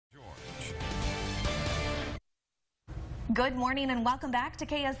Good morning and welcome back to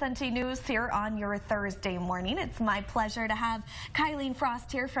KSNT News here on your Thursday morning. It's my pleasure to have Kylene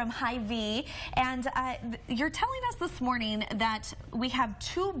Frost here from Hy-Vee. And you're telling us this morning that we have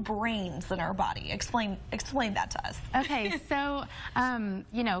two brains in our body. Explain that to us. Okay, so,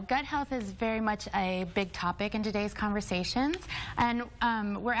 you know, gut health is very much a big topic in today's conversations. And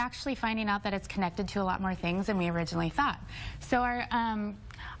we're actually finding out that it's connected to a lot more things than we originally thought. So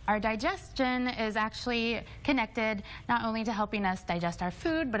our digestion is actually connected not only to helping us digest our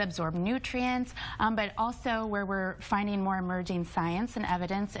food, but absorb nutrients, but also where we're finding more emerging science and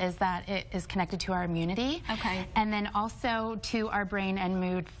evidence is that it is connected to our immunity. Okay. And then also to our brain and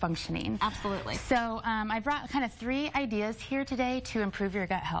mood functioning. Absolutely. So I brought kind of 3 ideas here today to improve your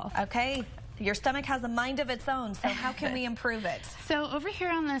gut health. Okay. Your stomach has a mind of its own, so how can we improve it? So over here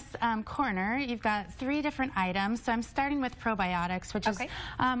on this corner, you've got 3 different items. So I'm starting with probiotics, which is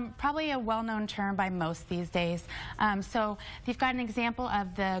probably a well-known term by most these days. So you've got an example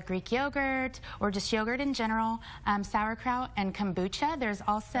of the Greek yogurt, or just yogurt in general, sauerkraut, and kombucha. There's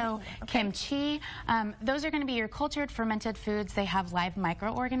also kimchi. Those are going to be your cultured fermented foods. They have live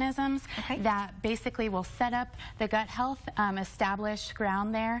microorganisms that basically will set up the gut health, establish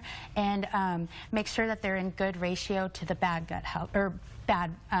ground there, and make sure that they're in good ratio to the bad gut health or bad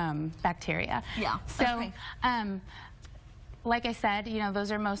bacteria. Yeah. So, like I said, you know,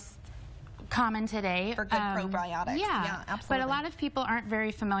 those are most common today for good probiotics. Yeah, absolutely. But a lot of people aren't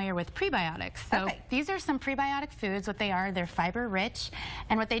very familiar with prebiotics. So these are some prebiotic foods. What they are, they're fiber rich,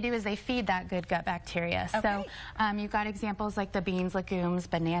 and what they do is they feed that good gut bacteria. So you've got examples like the beans, legumes,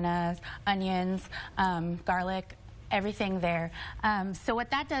 bananas, onions, garlic, everything there. So what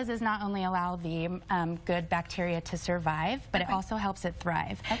that does is not only allow the good bacteria to survive, but it also helps it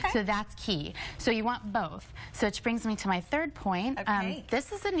thrive. So that's key. So you want both. So which brings me to my 3rd point.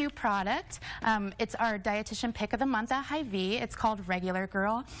 This is a new product. It's our Dietitian Pick of the Month at Hy-Vee. It's called Regular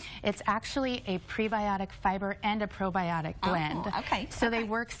Girl. It's actually a prebiotic fiber and a probiotic blend. So they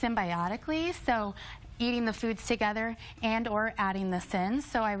work symbiotically. So eating the foods together and or adding this in.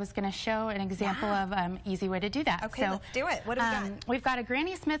 So I was going to show an example of easy way to do that. Okay, so, let's do it. What do we got? We've got a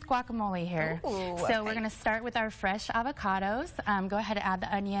Granny Smith guacamole here. Ooh, so we're going to start with our fresh avocados. Go ahead and add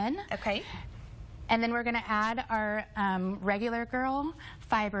the onion. Okay. And then we're going to add our Regular Girl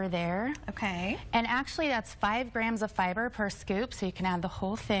fiber there. Okay. And actually that's 5 grams of fiber per scoop, so you can add the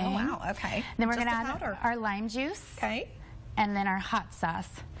whole thing. Oh, wow. Okay. And then we're going to add our lime juice. Okay. And then our hot sauce.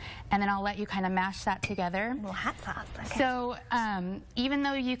 And then I'll let you kind of mash that together. Well, hot sauce. Okay. So even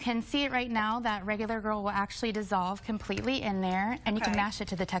though you can see it right now, that Regular Girl will actually dissolve completely in there, and you can mash it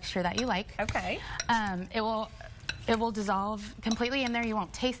to the texture that you like. Okay. It will dissolve completely in there. You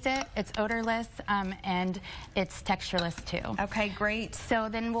won't taste it. It's odorless, and it's textureless too. Okay, great. So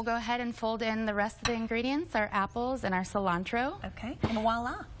then we'll go ahead and fold in the rest of the ingredients, our apples and our cilantro. Okay, and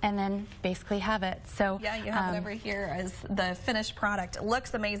voila. And then basically have it. So yeah, you have it over here as the finished product. It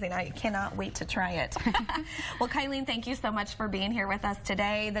looks amazing. I cannot wait to try it. Well, Kylene, thank you so much for being here with us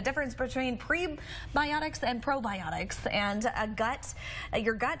today. The difference between prebiotics and probiotics, and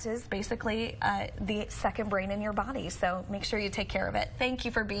your gut is basically the second brain in your body. So make sure you take care of it. Thank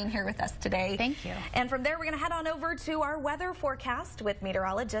you for being here with us today. Thank you. And from there, we're going to head on over to our weather forecast with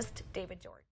meteorologist David George.